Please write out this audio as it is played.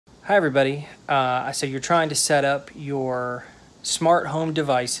Hi everybody. So you're trying to set up your smart home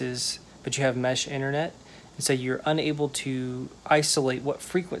devices, but you have mesh internet, and so you're unable to isolate what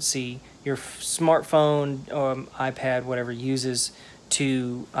frequency your smartphone or iPad, whatever, uses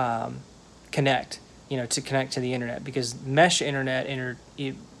to connect. To connect to the internet, because mesh internet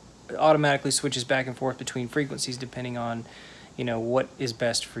it automatically switches back and forth between frequencies depending on what is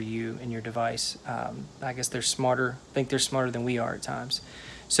best for you and your device. I guess they're smarter. I think they're smarter than we are at times.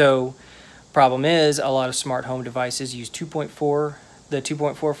 So problem is, a lot of smart home devices use the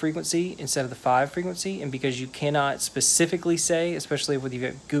 2.4 frequency instead of the 5 frequency, and because you cannot specifically say, especially if you've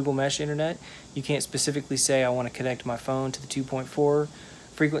got Google Mesh Internet, you can't specifically say I want to connect my phone to the 2.4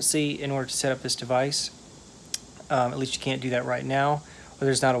 frequency in order to set up this device. At least you can't do that right now, or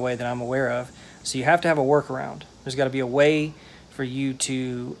there's not a way that I'm aware of. So you have to have a workaround. There's got to be a way for you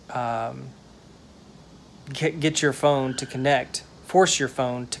to get your phone to connect, force your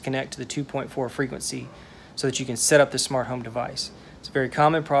phone to connect to the 2.4 frequency so that you can set up the smart home device. It's a very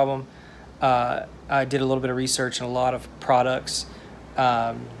common problem. I did a little bit of research, and a lot of products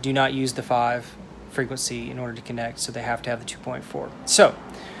do not use the 5 frequency in order to connect, so they have to have the 2.4. So,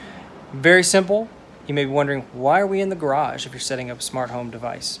 very simple. You may be wondering, why are we in the garage if you're setting up a smart home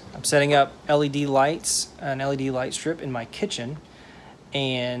device? I'm setting up LED lights, an LED light strip in my kitchen,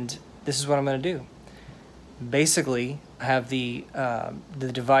 and this is what I'm going to do. Basically, I have the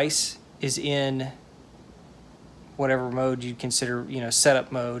device is in whatever mode you consider,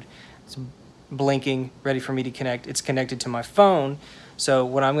 setup mode. It's blinking, ready for me to connect. It's connected to my phone. So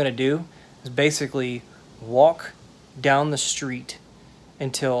what I'm going to do is basically walk down the street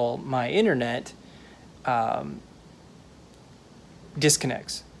until my internet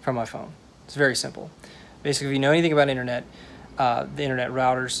disconnects from my phone. It's very simple. Basically, if you know anything about internet, the internet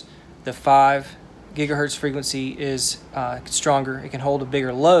routers, the 5 gigahertz frequency is stronger. It can hold a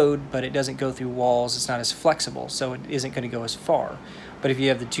bigger load, but it doesn't go through walls. It's not as flexible, so it isn't going to go as far. But if you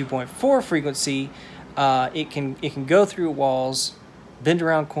have the 2.4 frequency, it can go through walls, bend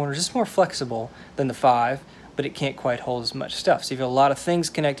around corners. It's more flexible than the 5, but it can't quite hold as much stuff. So if you have a lot of things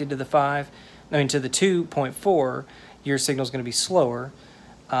connected to the to the 2.4, your signal is going to be slower.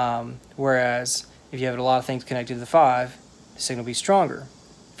 Whereas if you have a lot of things connected to the 5, the signal will be stronger.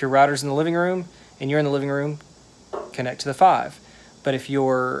 If your router's in the living room and you're in the living room, connect to the 5. But if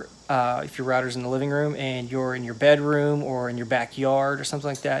your router's in the living room and you're in your bedroom or in your backyard or something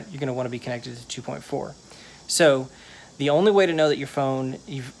like that, you're going to want to be connected to 2.4. So the only way to know that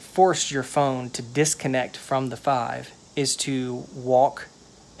you've forced your phone to disconnect from the 5 is to walk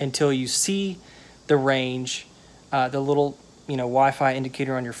until you see the range, the little Wi-Fi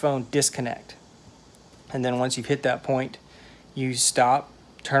indicator on your phone disconnect. And then once you've hit that point, you stop,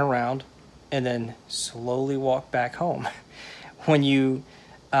 turn around, and then slowly walk back home. When you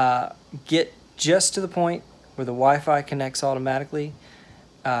get just to the point where the Wi-Fi connects automatically,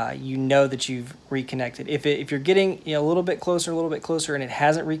 you know that you've reconnected. If you're getting a little bit closer, and it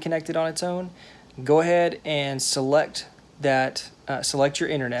hasn't reconnected on its own, go ahead and select your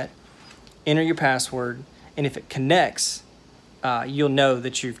internet, enter your password, and if it connects, you'll know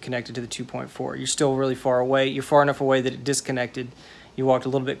that you've connected to the 2.4. You're still really far away. You're far enough away that it disconnected. You walked a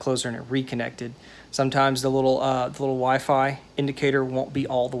little bit closer and it reconnected. Sometimes the little Wi-Fi indicator won't be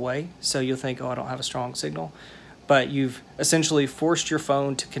all the way, so you'll think, oh, I don't have a strong signal. But you've essentially forced your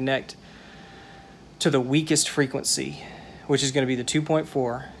phone to connect to the weakest frequency, which is going to be the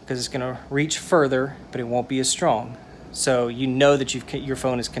 2.4, because it's going to reach further, but it won't be as strong. So you know that your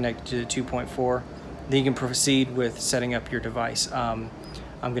phone is connected to the 2.4. Then you can proceed with setting up your device. I'm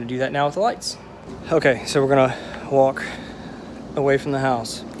going to do that now with the lights. Okay, so we're going to walk away from the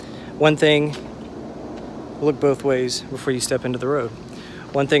house. One thing, look both ways before you step into the road.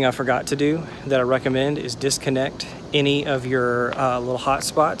 One thing I forgot to do that I recommend is disconnect any of your little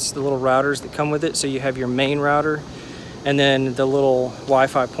hotspots, the little routers that come with it. So you have your main router and then the little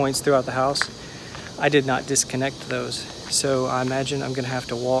Wi-Fi points throughout the house. I did not disconnect those, so I imagine I'm going to have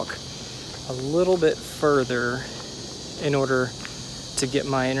to walk a little bit further in order to get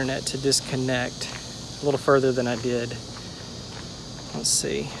my internet to disconnect, a little further than I did. Let's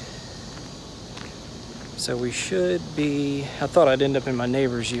see. So we should be, I thought I'd end up in my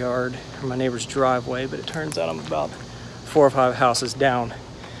neighbor's yard or my neighbor's driveway, but it turns out I'm about 4 or 5 houses down.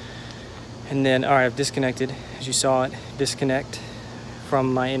 And then, all right, I've disconnected, as you saw it, disconnect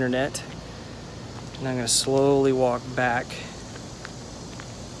from my internet. And I'm going to slowly walk back.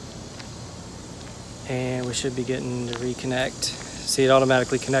 And we should be getting to reconnect. See, it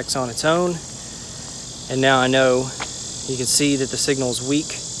automatically connects on its own. And now I know, you can see that the signal is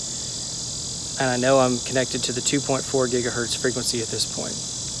weak. And I know I'm connected to the 2.4 gigahertz frequency at this point.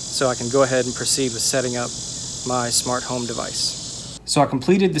 so I can go ahead and proceed with setting up my smart home device. So I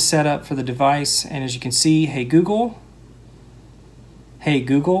completed the setup for the device, and as you can see, hey Google,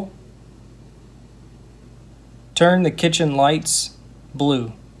 turn the kitchen lights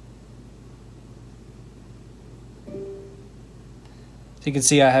blue. So you can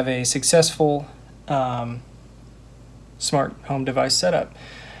see I have a successful smart home device setup.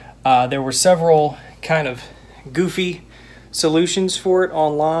 There were several kind of goofy solutions for it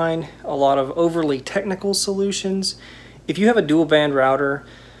online, a lot of overly technical solutions. If you have a dual band router,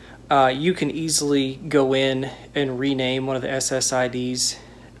 you can easily go in and rename one of the SSIDs.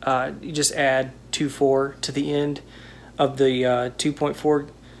 You just add 2.4 to the end of the 2.4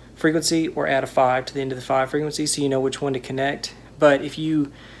 frequency, or add a 5 to the end of the 5 frequency, so you know which one to connect. But if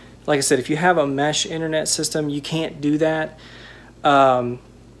you, like I said, if you have a mesh internet system, you can't do that.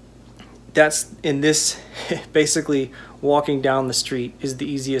 That's in this, basically walking down the street is the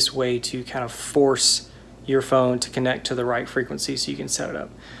easiest way to kind of force your phone to connect to the right frequency so you can set it up.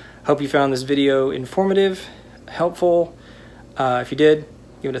 Hope you found this video informative, helpful. If you did,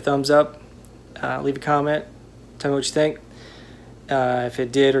 give it a thumbs up, leave a comment, tell me what you think. If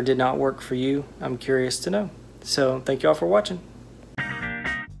it did or did not work for you, I'm curious to know. So thank you all for watching.